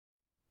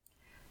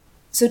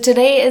So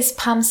today is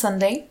Palm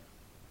Sunday,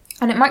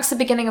 and it marks the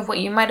beginning of what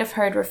you might have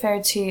heard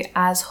referred to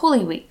as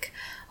Holy Week.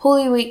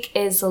 Holy Week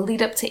is the lead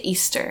up to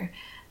Easter.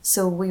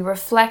 So we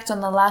reflect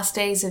on the last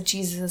days of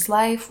Jesus'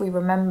 life, we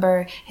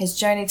remember his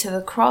journey to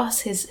the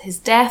cross,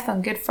 his death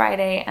on Good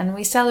Friday, and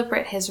we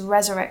celebrate his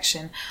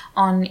resurrection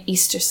on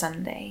Easter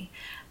Sunday.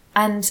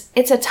 And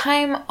it's a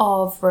time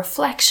of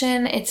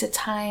reflection, it's a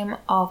time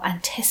of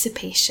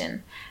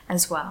anticipation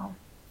as well.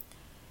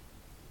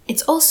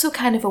 It's also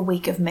kind of a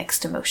week of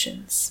mixed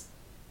emotions,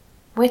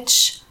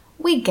 which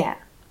we get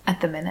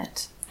at the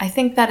minute. I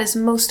think that is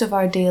most of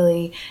our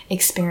daily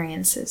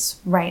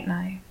experiences right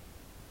now.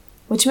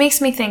 Which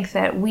makes me think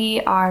that we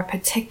are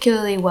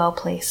particularly well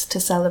placed to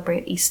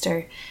celebrate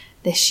Easter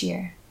this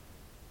year.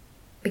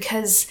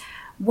 Because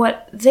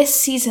what this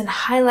season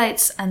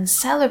highlights and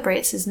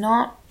celebrates is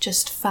not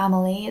just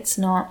family, it's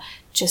not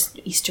just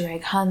Easter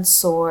egg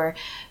hunts or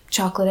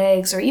chocolate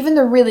eggs or even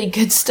the really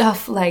good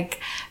stuff like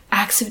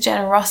acts of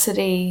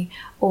generosity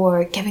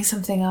or giving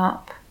something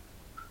up.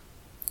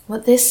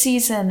 What this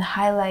season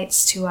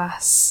highlights to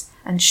us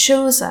and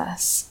shows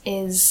us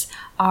is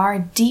our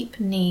deep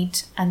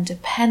need and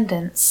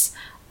dependence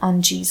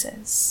on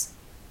Jesus.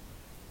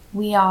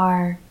 We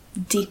are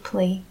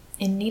deeply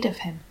in need of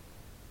him.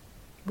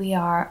 We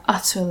are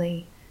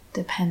utterly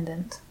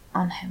dependent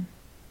on him.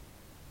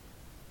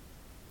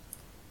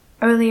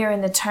 Earlier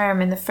in the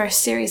term, in the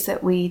first series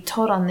that we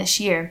taught on this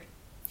year,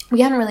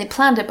 we hadn't really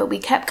planned it, but we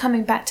kept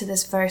coming back to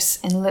this verse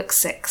in Luke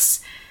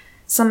 6.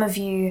 Some of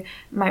you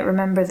might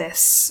remember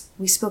this.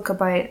 We spoke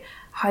about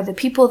how the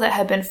people that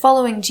had been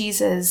following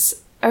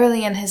Jesus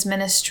early in his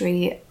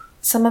ministry,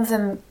 some of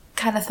them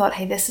kind of thought,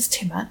 hey, this is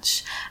too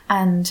much,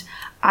 and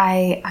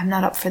I'm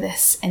not up for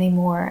this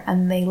anymore,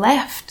 and they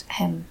left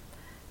him.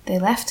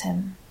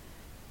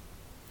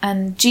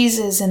 And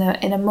Jesus, in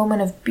a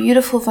moment of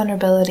beautiful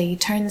vulnerability,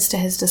 turns to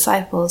his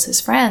disciples,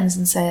 his friends,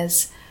 and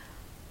says,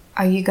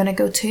 are you going to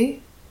go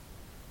too?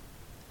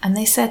 And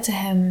they said to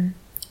him,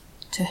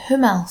 to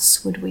whom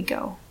else would we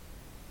go?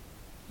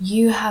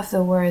 You have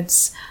the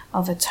words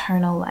of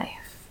eternal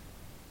life.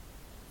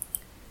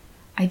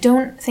 I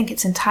don't think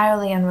it's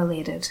entirely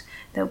unrelated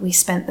that we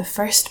spent the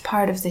first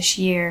part of this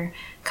year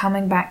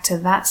coming back to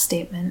that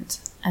statement,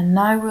 and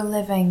now we're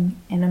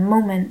living in a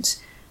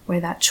moment where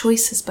that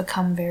choice has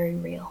become very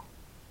real.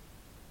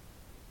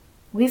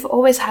 We've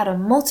always had a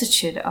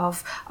multitude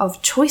of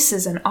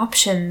choices and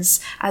options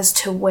as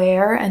to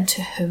where and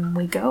to whom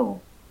we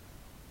go,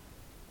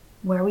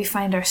 where we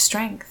find our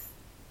strength.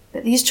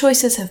 But these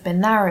choices have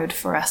been narrowed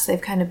for us.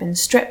 They've kind of been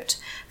stripped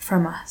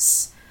from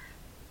us.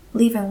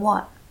 Leaving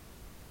what?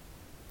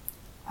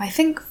 I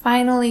think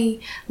finally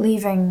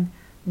leaving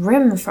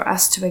room for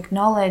us to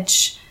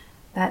acknowledge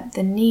that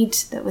the need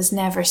that was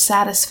never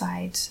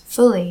satisfied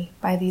fully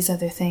by these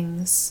other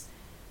things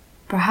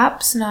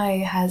perhaps now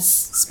has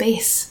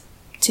space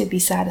to be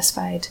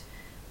satisfied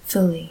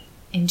fully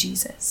in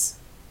Jesus.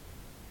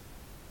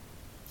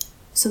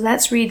 So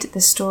let's read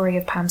the story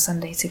of Palm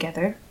Sunday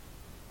together.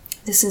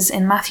 This is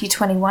in Matthew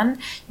 21. You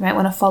might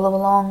want to follow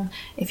along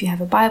if you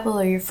have a Bible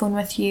or your phone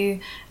with you.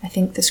 I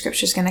think the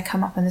scripture is going to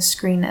come up on the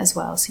screen as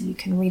well, so you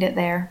can read it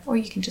there or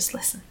you can just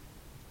listen.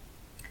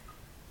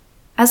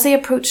 As they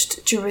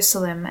approached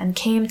Jerusalem and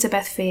came to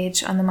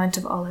Bethphage on the Mount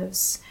of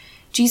Olives,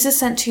 Jesus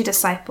sent 2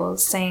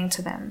 disciples, saying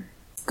to them,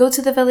 go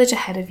to the village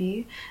ahead of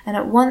you, and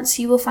at once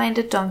you will find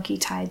a donkey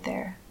tied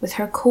there, with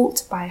her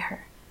colt by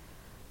her.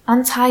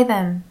 Untie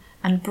them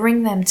and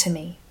bring them to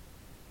me.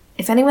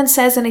 If anyone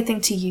says anything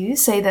to you,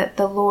 say that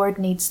the Lord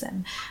needs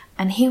them,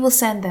 and he will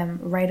send them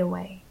right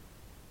away.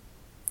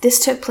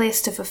 This took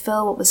place to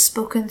fulfill what was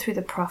spoken through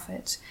the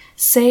prophet.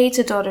 Say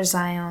to daughter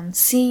Zion,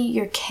 see,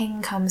 your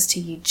king comes to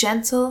you,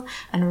 gentle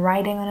and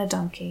riding on a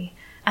donkey,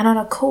 and on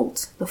a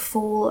colt, the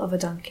foal of a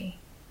donkey.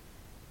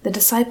 The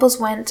disciples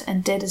went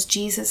and did as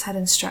Jesus had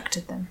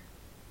instructed them.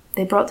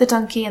 They brought the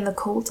donkey and the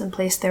colt and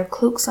placed their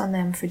cloaks on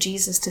them for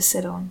Jesus to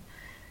sit on.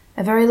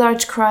 A very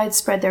large crowd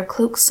spread their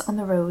cloaks on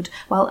the road,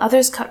 while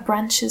others cut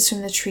branches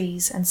from the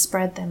trees and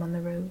spread them on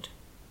the road.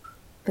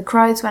 The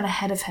crowds went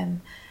ahead of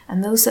him,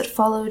 and those that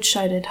followed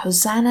shouted,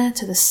 Hosanna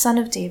to the Son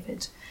of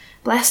David!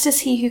 Blessed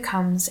is he who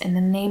comes in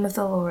the name of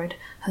the Lord!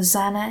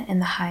 Hosanna in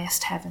the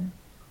highest heaven!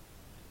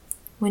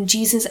 When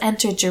Jesus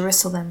entered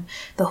Jerusalem,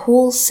 the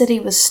whole city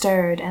was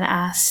stirred and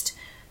asked,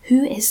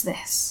 who is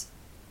this?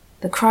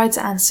 The crowds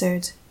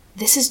answered,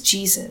 this is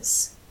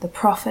Jesus, the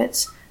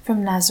prophet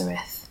from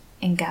Nazareth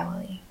in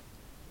Galilee.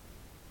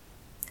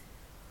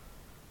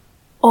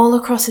 All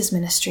across his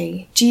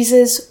ministry,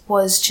 Jesus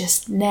was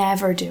just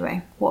never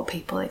doing what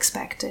people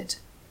expected.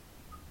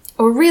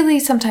 Or really,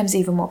 sometimes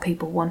even what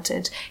people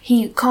wanted.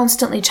 He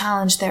constantly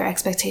challenged their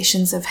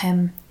expectations of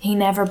him. He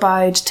never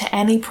bowed to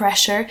any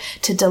pressure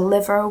to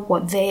deliver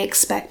what they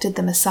expected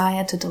the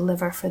Messiah to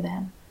deliver for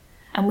them.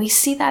 And we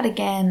see that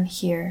again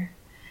here.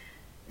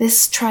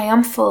 This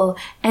triumphal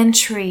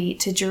entry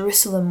to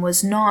Jerusalem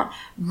was not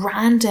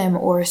random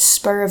or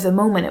spur of the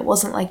moment. It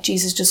wasn't like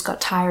Jesus just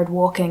got tired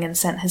walking and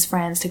sent his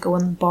friends to go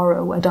and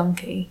borrow a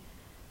donkey.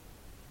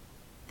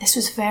 This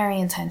was very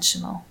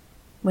intentional.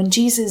 When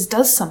Jesus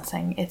does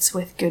something, it's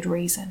with good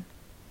reason.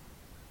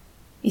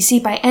 You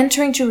see, by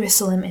entering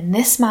Jerusalem in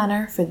this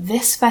manner for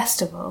this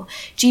festival,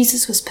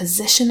 Jesus was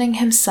positioning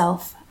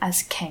himself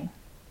as king.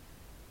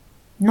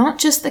 Not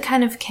just the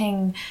kind of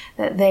king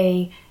that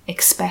they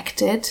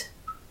expected,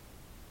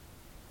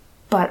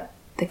 but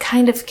the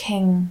kind of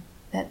king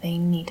that they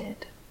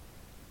needed.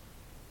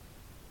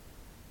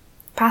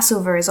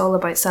 Passover is all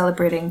about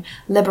celebrating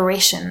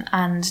liberation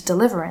and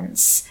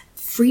deliverance,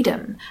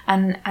 freedom,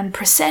 and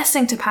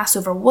processing to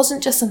Passover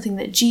wasn't just something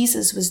that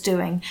Jesus was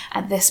doing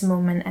at this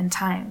moment in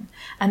time.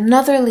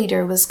 Another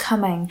leader was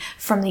coming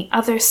from the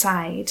other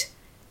side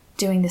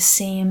doing the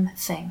same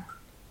thing.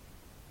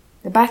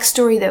 The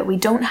backstory that we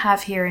don't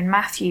have here in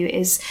Matthew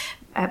is,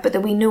 but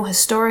that we know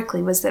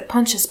historically, was that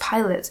Pontius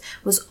Pilate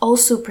was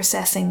also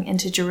processing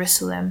into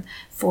Jerusalem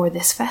for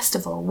this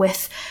festival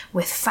with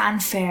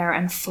fanfare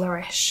and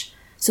flourish.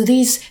 So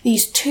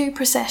these two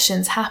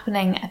processions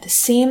happening at the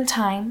same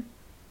time,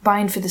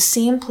 bound for the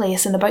same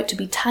place and about to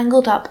be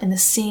tangled up in the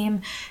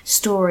same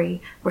story,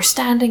 were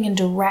standing in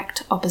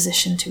direct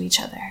opposition to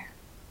each other.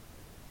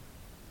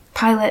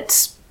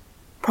 Pilate,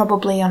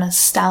 probably on a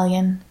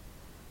stallion,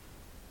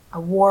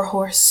 a war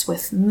horse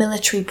with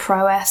military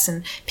prowess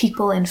and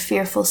people in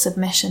fearful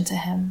submission to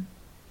him.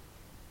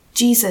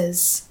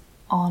 Jesus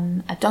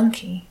on a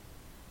donkey,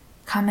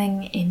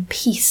 coming in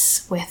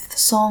peace with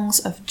songs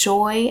of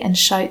joy and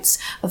shouts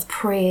of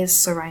praise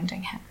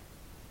surrounding him.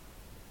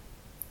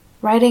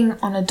 Riding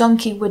on a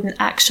donkey wouldn't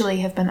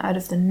actually have been out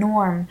of the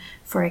norm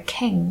for a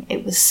king.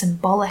 It was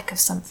symbolic of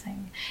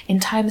something. In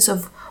times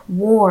of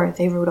war,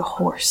 they rode a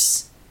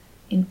horse.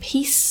 In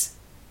peace,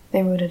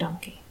 they rode a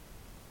donkey.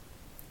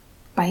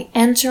 By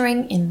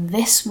entering in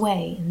this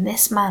way, in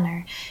this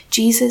manner,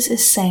 Jesus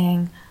is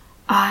saying,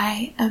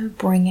 I am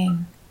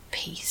bringing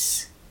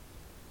peace.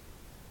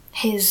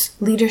 His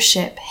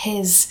leadership,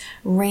 his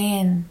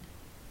reign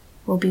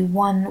will be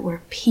one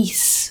where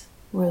peace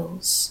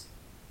rules.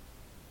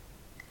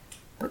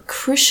 But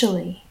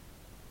crucially,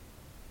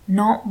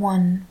 not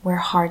one where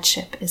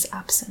hardship is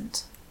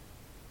absent.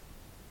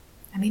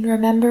 I mean,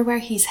 remember where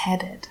he's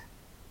headed.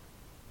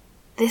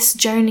 This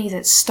journey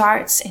that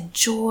starts in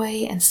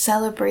joy and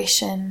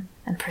celebration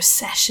and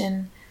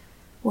procession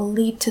will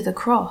lead to the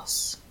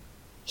cross.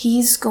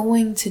 He's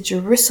going to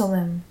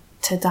Jerusalem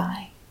to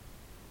die.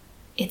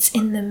 It's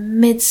in the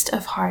midst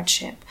of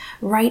hardship,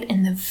 right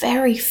in the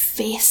very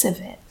face of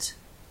it,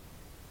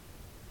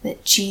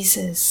 that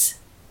Jesus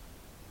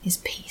is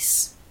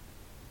peace.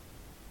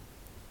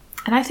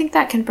 And I think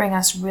that can bring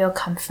us real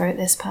comfort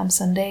this Palm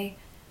Sunday.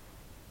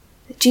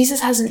 That Jesus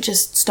hasn't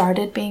just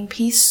started being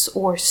peace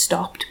or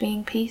stopped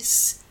being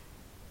peace.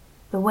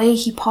 The way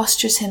he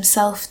postures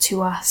himself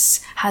to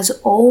us has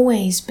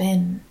always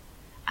been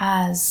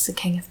as the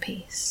King of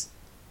Peace.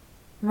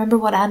 Remember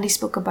what Andy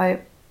spoke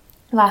about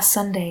last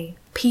Sunday.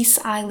 Peace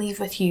I leave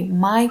with you,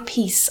 my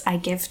peace I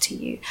give to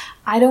you.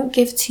 I don't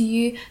give to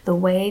you the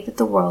way that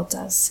the world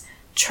does.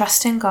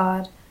 Trust in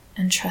God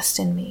and trust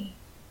in me.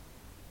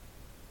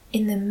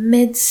 In the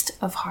midst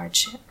of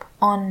hardship,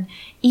 on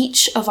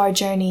each of our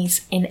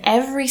journeys, in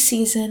every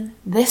season,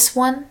 this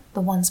one, the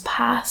ones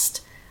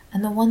past,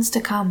 and the ones to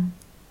come,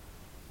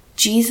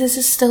 Jesus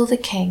is still the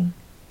King,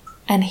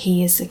 and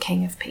he is the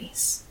King of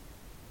Peace.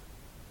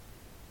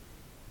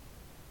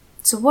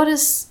 So what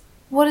does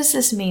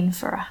this mean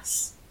for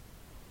us?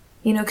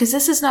 You know, because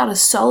this is not a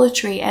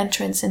solitary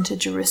entrance into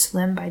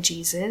Jerusalem by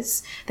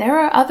Jesus. There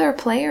are other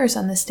players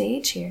on the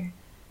stage here.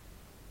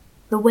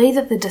 The way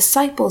that the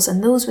disciples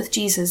and those with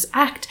Jesus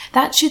act,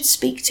 that should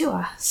speak to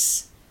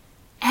us.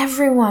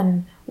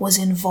 Everyone was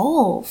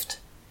involved.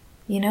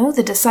 You know,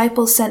 the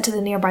disciples sent to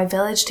the nearby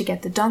village to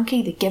get the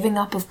donkey, the giving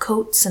up of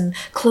coats and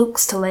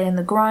cloaks to lay on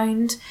the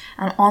ground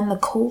and on the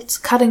colt,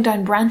 cutting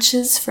down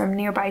branches from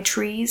nearby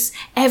trees,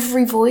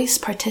 every voice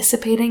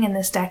participating in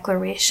this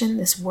declaration,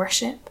 this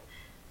worship.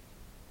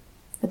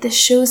 What this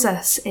shows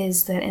us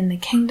is that in the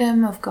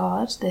kingdom of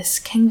God, this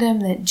kingdom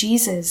that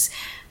Jesus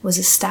was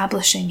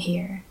establishing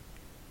here,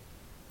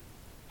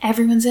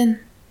 everyone's in.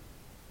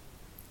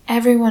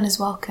 Everyone is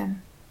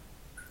welcome.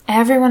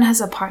 Everyone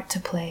has a part to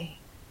play.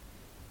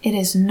 It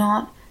is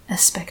not a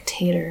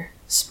spectator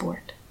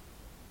sport.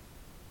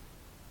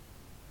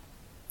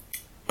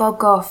 Bob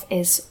Goff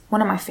is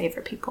one of my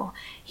favorite people.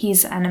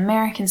 He's an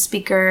American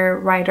speaker,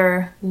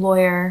 writer,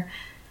 lawyer,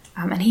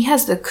 and he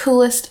has the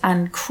coolest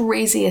and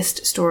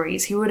craziest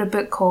stories. He wrote a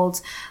book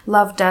called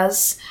Love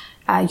Does.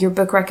 Your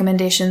book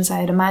recommendations,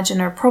 I'd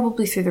imagine, are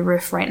probably through the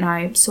roof right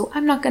now, so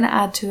I'm not going to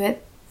add to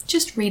it.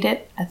 Just read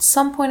it at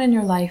some point in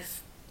your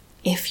life,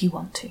 if you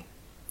want to.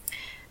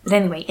 But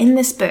anyway, in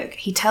this book,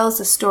 he tells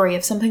the story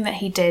of something that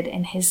he did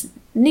in his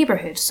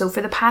neighborhood. So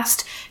for the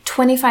past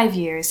 25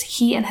 years,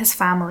 he and his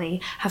family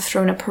have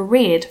thrown a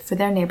parade for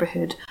their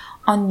neighborhood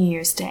on New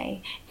Year's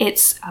Day.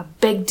 It's a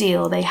big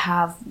deal. They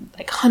have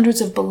like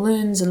hundreds of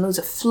balloons and loads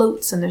of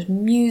floats, and there's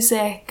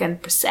music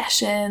and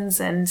processions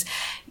and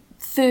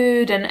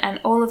food and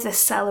all of this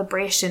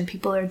celebration.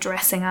 People are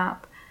dressing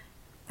up.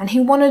 And he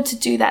wanted to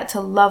do that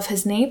to love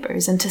his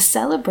neighbors and to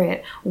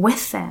celebrate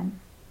with them.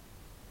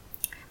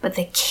 But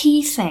the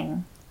key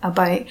thing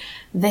about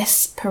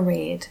this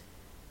parade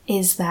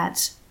is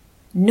that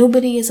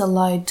nobody is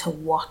allowed to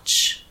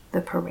watch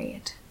the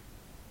parade.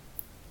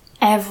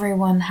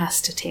 Everyone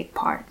has to take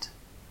part.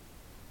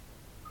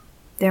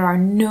 There are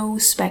no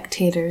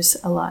spectators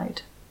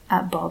allowed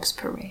at Bob's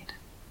parade.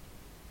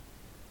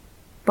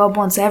 Bob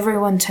wants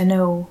everyone to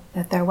know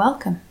that they're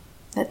welcome,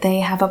 that they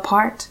have a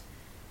part,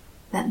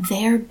 that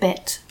their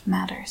bit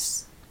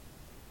matters.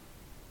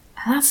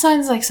 And that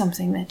sounds like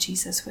something that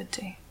Jesus would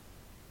do.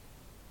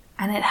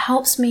 And it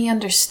helps me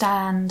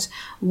understand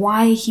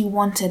why he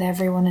wanted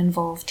everyone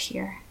involved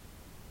here.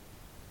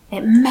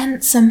 It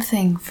meant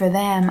something for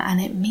them, and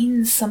it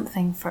means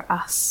something for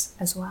us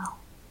as well.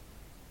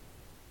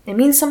 It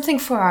means something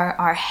for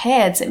our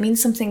heads. It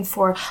means something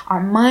for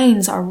our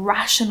minds, our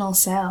rational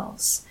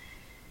selves.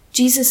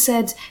 Jesus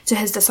said to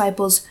his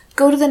disciples,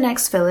 "Go to the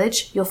next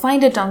village. You'll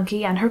find a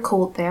donkey and her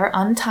colt there.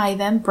 Untie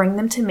them, bring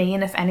them to me,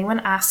 and if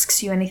anyone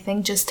asks you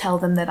anything, just tell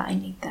them that I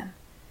need them."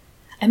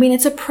 I mean,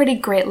 it's a pretty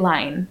great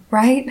line,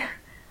 right?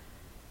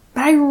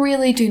 But I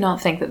really do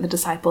not think that the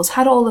disciples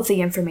had all of the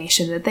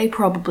information that they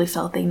probably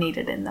felt they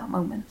needed in that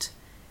moment.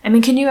 I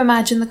mean, can you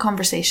imagine the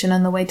conversation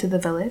on the way to the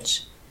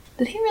village?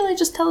 Did he really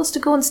just tell us to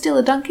go and steal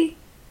a donkey?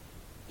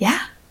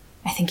 Yeah,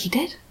 I think he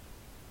did.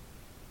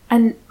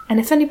 And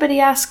if anybody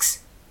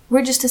asks,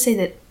 we're just to say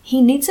that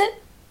he needs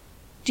it?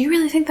 Do you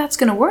really think that's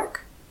going to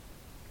work?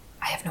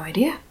 I have no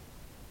idea.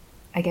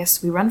 I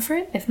guess we run for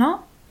it, if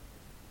not.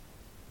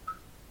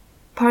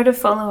 Part of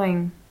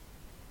following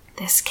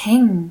this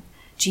king,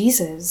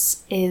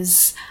 Jesus,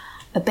 is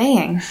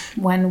obeying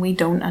when we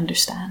don't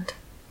understand.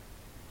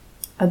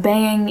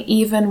 Obeying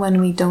even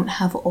when we don't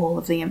have all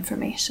of the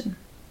information.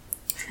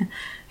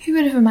 Who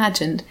would have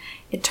imagined?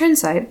 It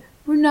turns out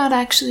we're not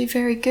actually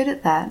very good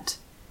at that.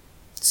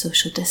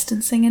 Social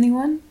distancing,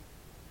 anyone?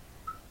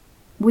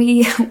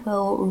 We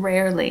will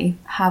rarely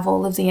have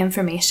all of the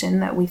information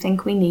that we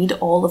think we need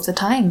all of the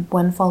time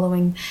when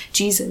following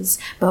Jesus,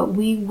 but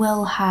we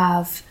will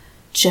have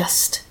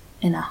just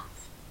enough.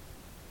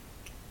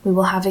 We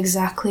will have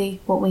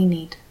exactly what we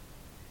need.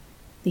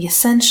 The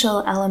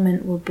essential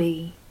element will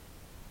be,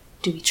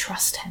 do we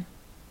trust him?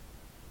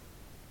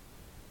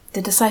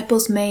 The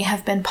disciples may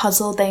have been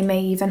puzzled, they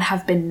may even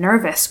have been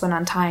nervous when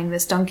untying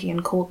this donkey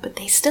and colt, but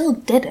they still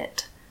did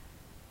it.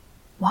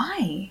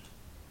 Why?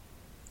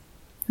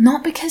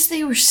 Not because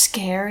they were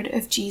scared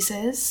of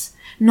Jesus,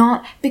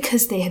 not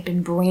because they had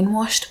been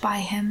brainwashed by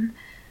him,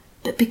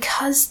 but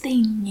because they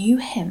knew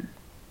him.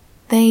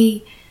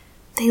 They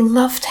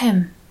loved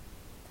him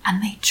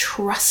and they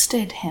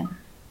trusted him.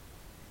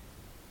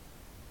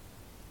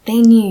 They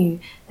knew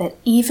that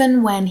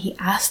even when he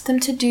asked them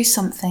to do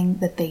something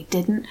that they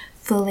didn't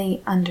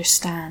fully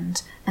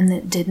understand and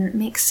that didn't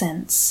make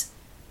sense,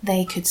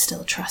 they could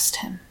still trust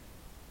him.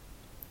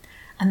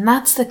 And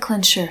that's the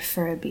clincher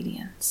for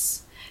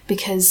obedience.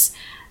 Because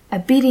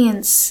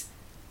obedience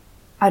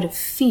out of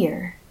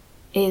fear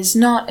is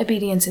not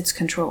obedience, it's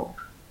control.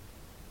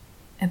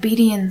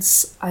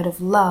 Obedience out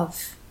of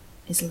love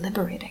is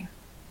liberating.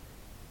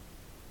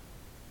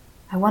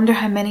 I wonder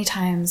how many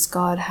times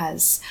God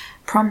has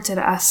prompted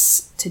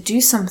us to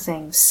do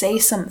something, say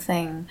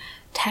something,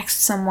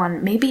 text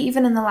someone, maybe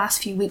even in the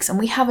last few weeks, and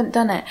we haven't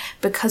done it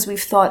because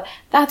we've thought,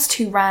 that's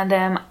too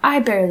random, I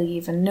barely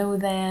even know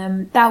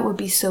them, that would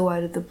be so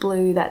out of the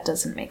blue, that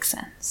doesn't make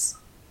sense.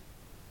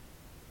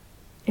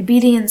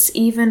 Obedience,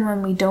 even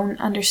when we don't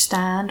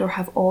understand or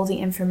have all the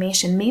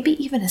information, maybe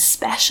even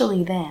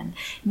especially then,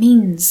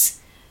 means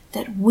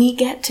that we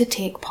get to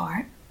take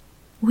part.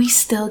 We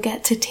still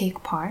get to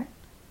take part.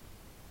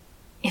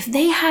 If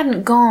they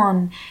hadn't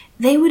gone,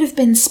 they would have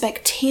been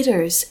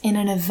spectators in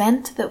an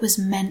event that was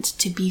meant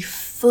to be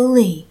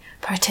fully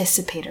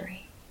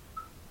participatory.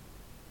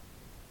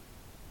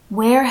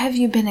 Where have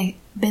you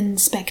been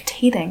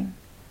spectating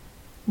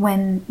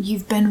when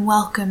you've been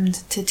welcomed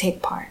to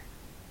take part?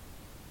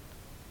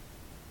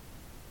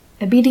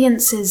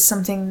 Obedience is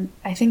something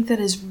I think that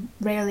is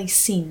rarely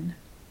seen.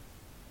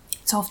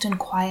 It's often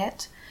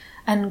quiet,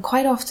 and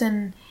quite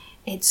often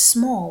it's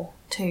small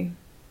too.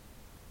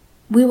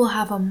 We will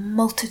have a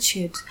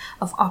multitude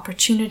of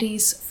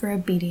opportunities for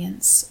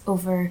obedience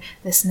over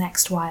this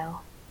next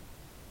while.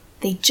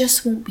 They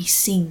just won't be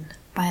seen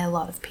by a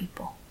lot of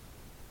people.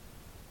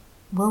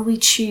 Will we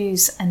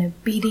choose an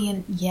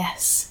obedient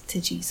yes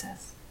to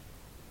Jesus?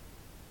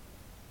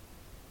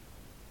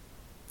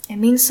 It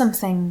means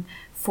something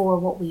for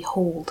what we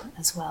hold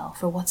as well,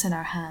 for what's in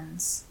our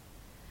hands.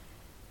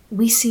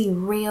 We see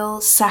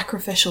real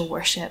sacrificial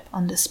worship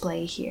on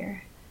display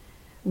here.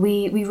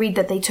 We read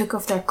that they took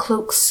off their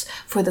cloaks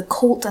for the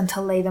colt and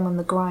to lay them on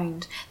the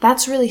ground.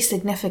 That's really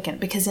significant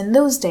because in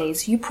those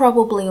days you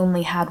probably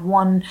only had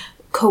one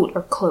coat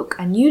or cloak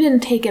and you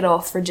didn't take it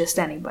off for just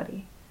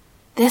anybody.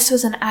 This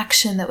was an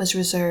action that was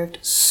reserved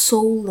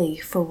solely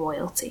for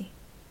royalty.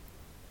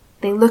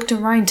 They looked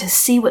around to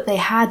see what they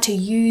had to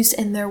use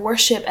in their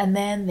worship and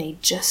then they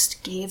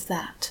just gave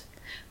that.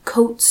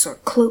 Coats or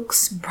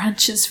cloaks,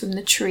 branches from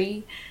the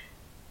tree.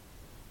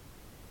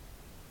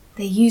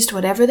 They used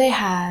whatever they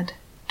had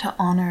to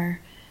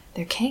honor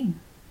their king.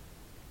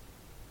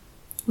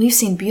 We've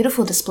seen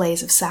beautiful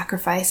displays of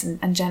sacrifice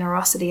and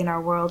generosity in our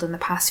world in the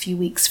past few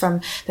weeks,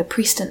 from the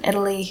priest in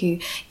Italy who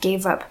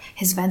gave up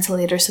his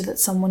ventilator so that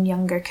someone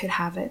younger could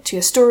have it, to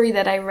a story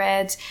that I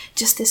read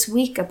just this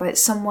week about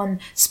someone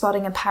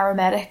spotting a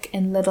paramedic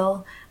in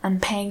Lidl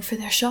and paying for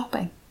their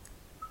shopping.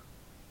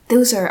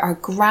 Those are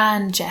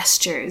grand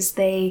gestures.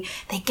 They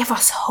give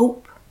us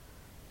hope.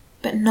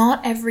 But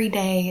not every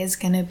day is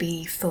going to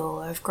be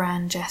full of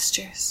grand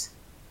gestures.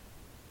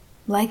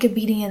 Like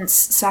obedience,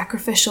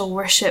 sacrificial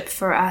worship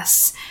for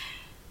us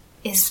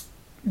is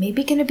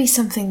maybe going to be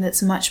something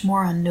that's much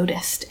more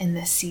unnoticed in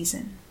this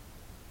season.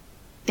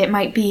 It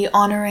might be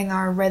honoring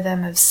our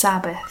rhythm of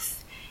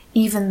Sabbath,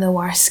 even though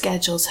our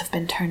schedules have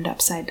been turned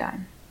upside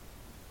down.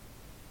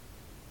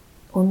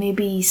 Or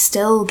maybe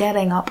still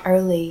getting up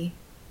early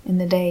in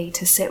the day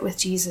to sit with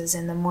Jesus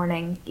in the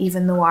morning,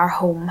 even though our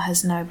home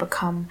has now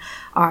become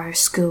our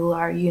school,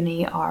 our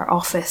uni, our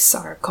office,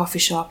 our coffee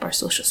shop, our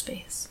social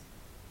space.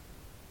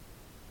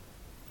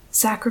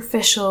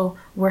 Sacrificial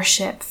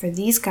worship for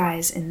these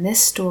guys in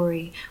this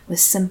story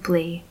was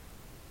simply,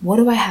 what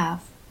do I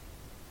have?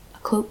 A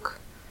cloak?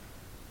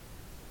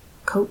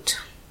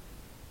 Coat?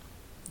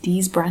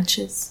 These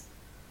branches?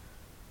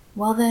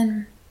 Well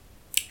then,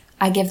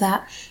 I give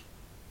that.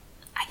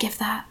 I give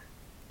that.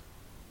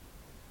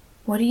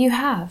 What do you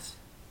have?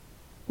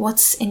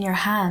 What's in your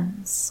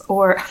hands?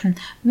 Or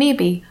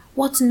maybe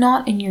what's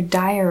not in your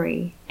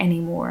diary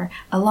anymore,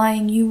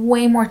 allowing you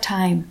way more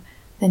time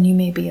than you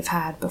maybe have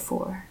had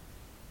before?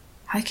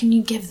 How can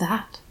you give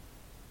that?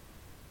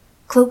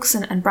 Cloaks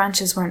and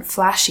branches weren't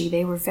flashy,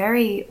 they were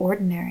very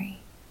ordinary.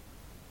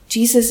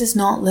 Jesus is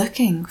not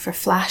looking for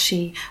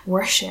flashy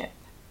worship.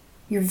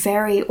 Your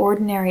very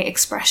ordinary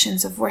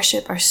expressions of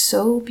worship are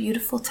so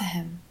beautiful to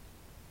him.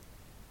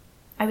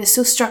 I was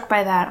so struck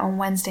by that on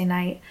Wednesday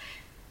night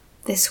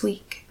this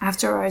week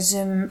after our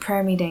Zoom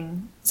prayer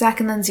meeting. Zach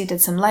and Lindsay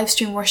did some live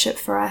stream worship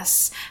for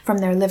us from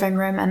their living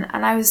room, and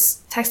I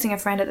was texting a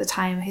friend at the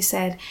time who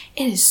said,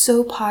 it is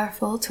so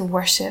powerful to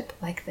worship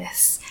like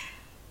this,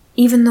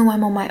 even though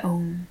I'm on my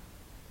own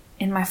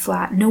in my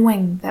flat,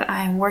 knowing that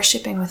I am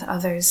worshipping with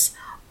others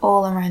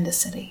all around the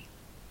city.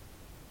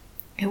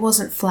 It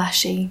wasn't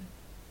flashy,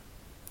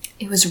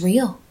 it was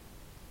real.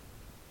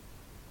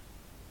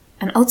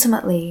 And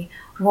ultimately,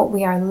 what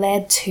we are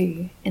led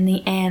to in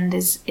the end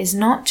is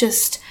not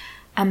just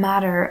a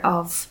matter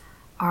of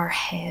our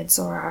heads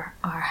or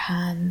our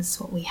hands,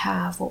 what we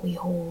have, what we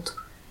hold.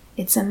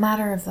 It's a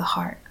matter of the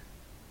heart.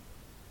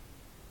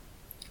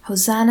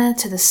 Hosanna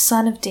to the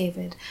Son of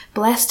David.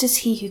 Blessed is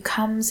he who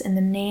comes in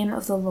the name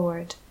of the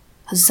Lord.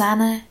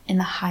 Hosanna in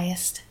the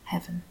highest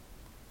heaven.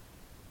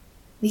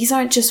 These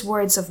aren't just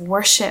words of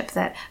worship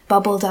that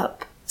bubbled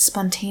up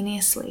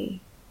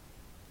spontaneously.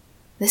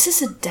 This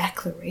is a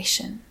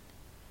declaration.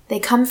 They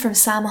come from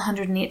Psalm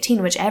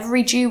 118, which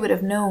every Jew would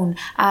have known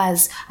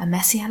as a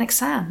messianic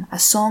psalm, a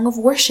song of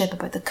worship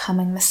about the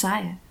coming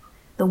Messiah,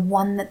 the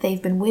one that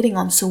they've been waiting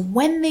on. So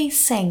when they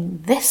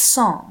sing this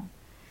song,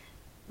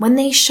 when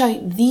they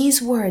shout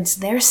these words,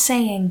 they're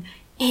saying,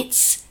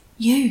 it's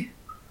you.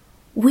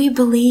 We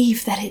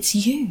believe that it's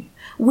you.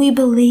 We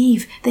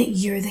believe that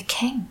you're the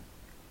King.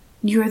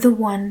 You're the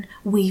one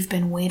we've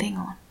been waiting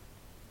on.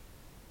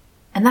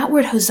 And that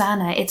word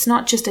Hosanna, it's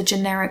not just a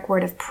generic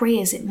word of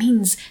praise. It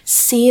means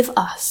save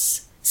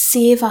us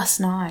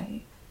now.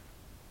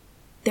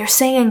 They're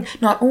saying,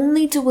 not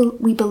only do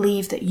we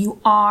believe that you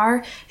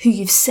are who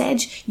you've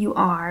said you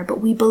are, but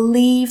we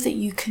believe that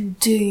you can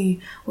do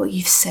what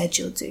you've said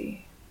you'll do.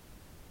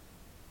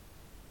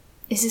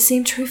 Is the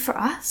same true for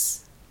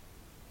us?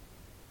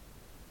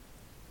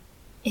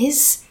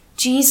 Is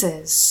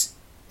Jesus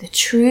the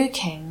true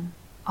King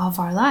of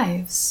our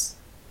lives?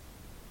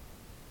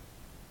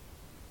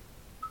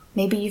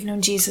 Maybe you've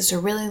known Jesus a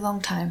really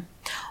long time,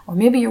 or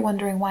maybe you're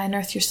wondering why on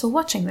earth you're still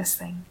watching this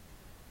thing.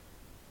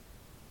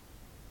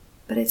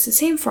 But it's the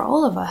same for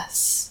all of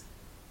us.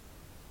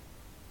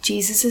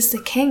 Jesus is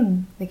the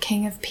King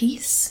of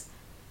peace.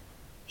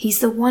 He's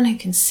the one who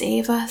can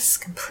save us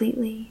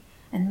completely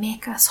and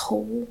make us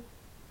whole.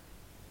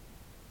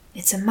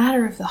 It's a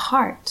matter of the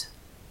heart.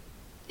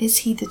 Is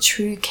he the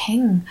true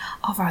King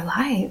of our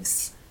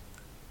lives?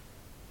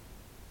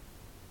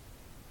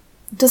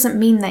 It doesn't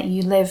mean that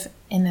you live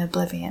in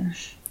oblivion.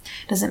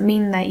 It doesn't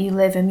mean that you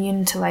live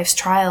immune to life's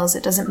trials.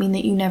 It doesn't mean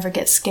that you never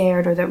get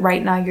scared or that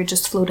right now you're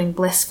just floating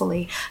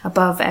blissfully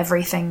above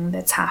everything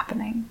that's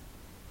happening.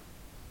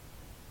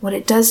 What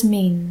it does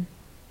mean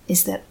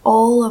is that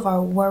all of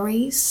our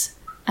worries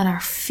and our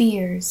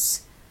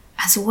fears,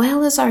 as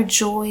well as our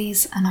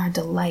joys and our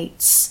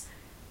delights,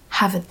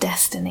 have a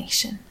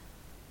destination.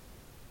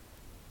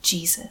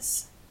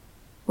 Jesus.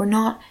 We're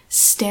not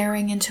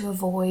staring into a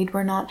void.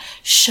 We're not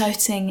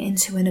shouting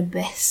into an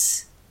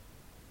abyss.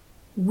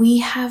 We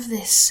have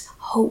this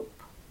hope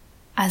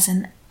as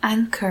an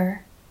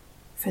anchor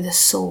for the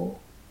soul,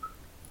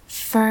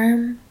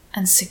 firm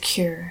and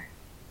secure.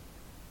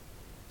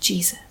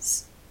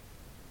 Jesus.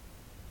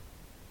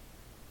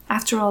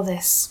 After all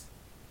this,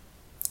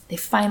 they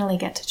finally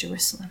get to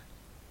Jerusalem.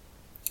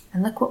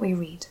 And look what we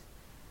read.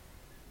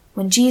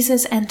 When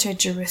Jesus entered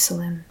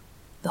Jerusalem,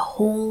 the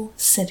whole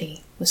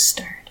city was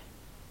stirred.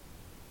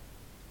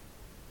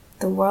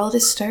 The world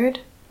is stirred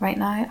right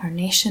now. Our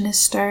nation is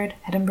stirred.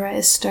 Edinburgh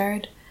is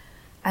stirred.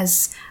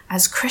 As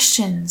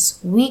Christians,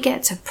 we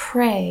get to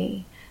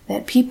pray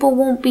that people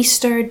won't be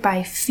stirred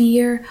by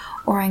fear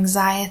or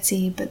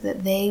anxiety, but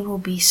that they will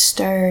be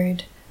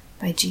stirred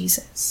by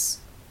Jesus.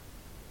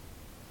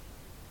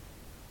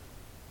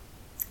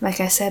 Like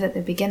I said at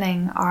the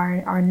beginning,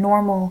 our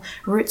normal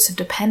roots of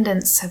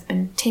dependence have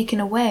been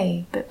taken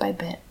away bit by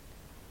bit.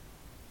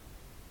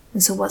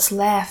 And so what's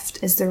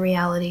left is the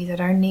reality that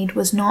our need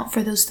was not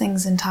for those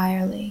things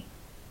entirely,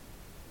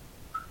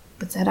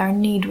 but that our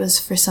need was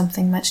for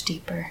something much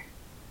deeper.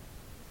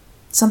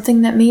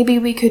 Something that maybe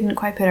we couldn't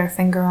quite put our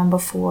finger on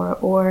before,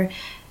 or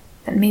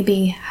that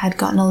maybe had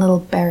gotten a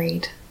little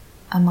buried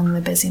among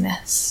the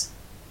busyness.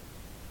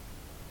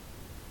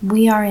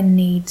 We are in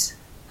need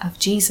of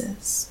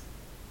Jesus.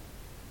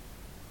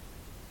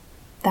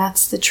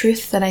 That's the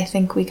truth that I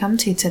think we come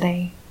to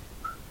today.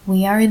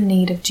 We are in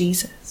need of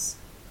Jesus.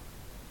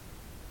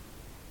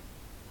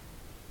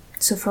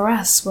 So for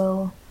us,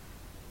 will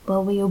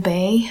we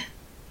obey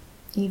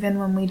even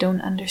when we don't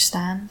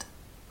understand?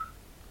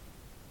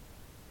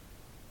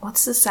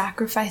 What's the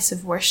sacrifice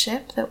of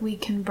worship that we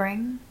can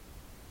bring?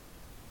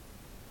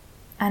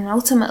 And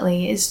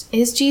ultimately,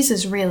 is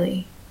Jesus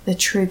really the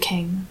true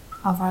King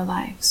of our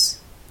lives?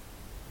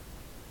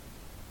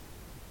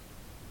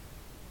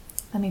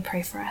 Let me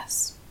pray for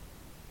us.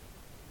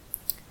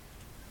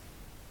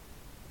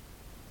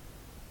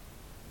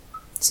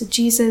 So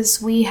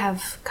Jesus, we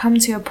have come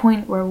to a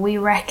point where we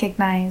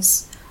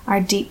recognize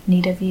our deep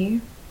need of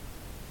you.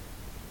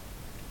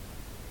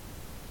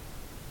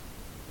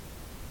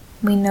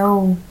 We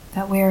know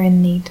that we're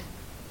in need.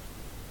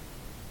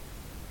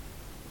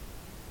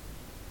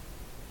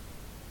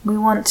 We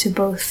want to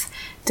both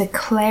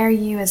declare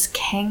you as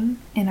King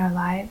in our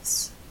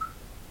lives,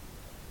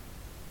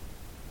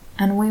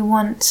 and we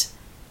want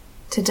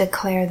to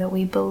declare that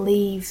we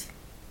believe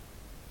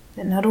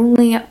that not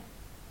only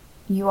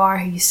you are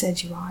who you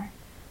said you are,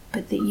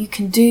 but that you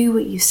can do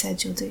what you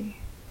said you'll do.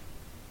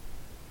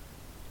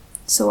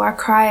 So our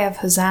cry of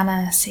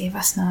Hosanna, save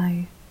us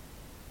now,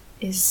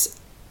 is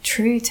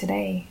true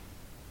today.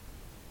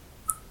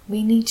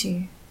 We need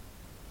you.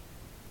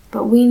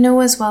 But we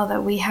know as well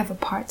that we have a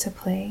part to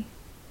play.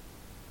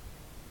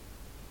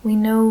 We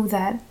know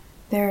that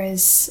there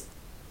is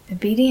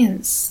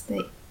obedience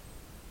that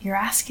you're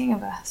asking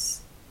of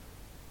us.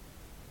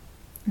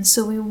 And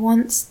so we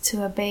want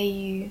to obey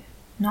you,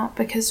 not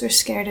because we're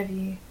scared of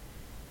you,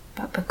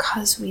 but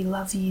because we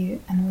love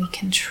you and we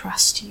can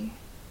trust you.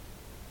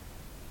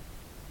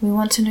 We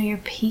want to know your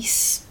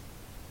peace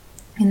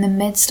in the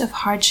midst of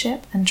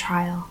hardship and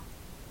trial,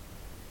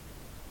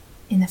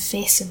 in the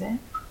face of it.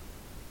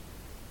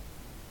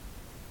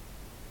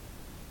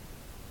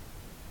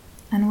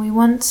 And we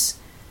want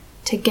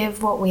to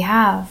give what we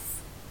have.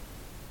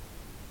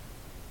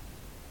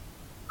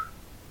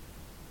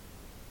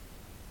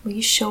 Will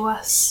you show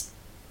us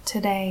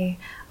today,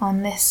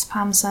 on this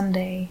Palm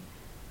Sunday,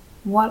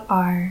 what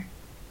our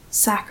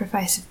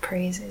sacrifice of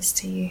praise is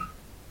to you?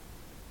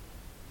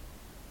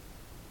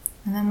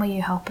 And then will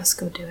you help us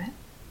go do it?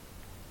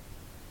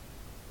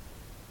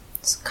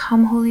 So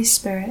come, Holy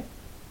Spirit,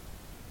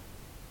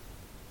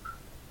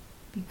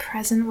 be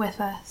present with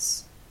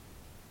us,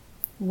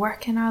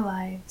 work in our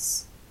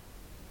lives,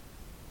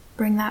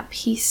 bring that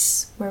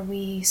peace where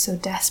we so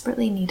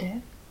desperately need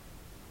it,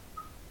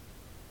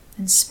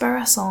 and spur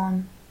us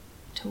on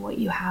to what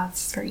you have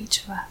for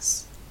each of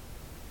us.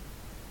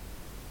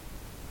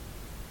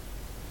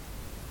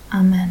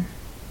 Amen.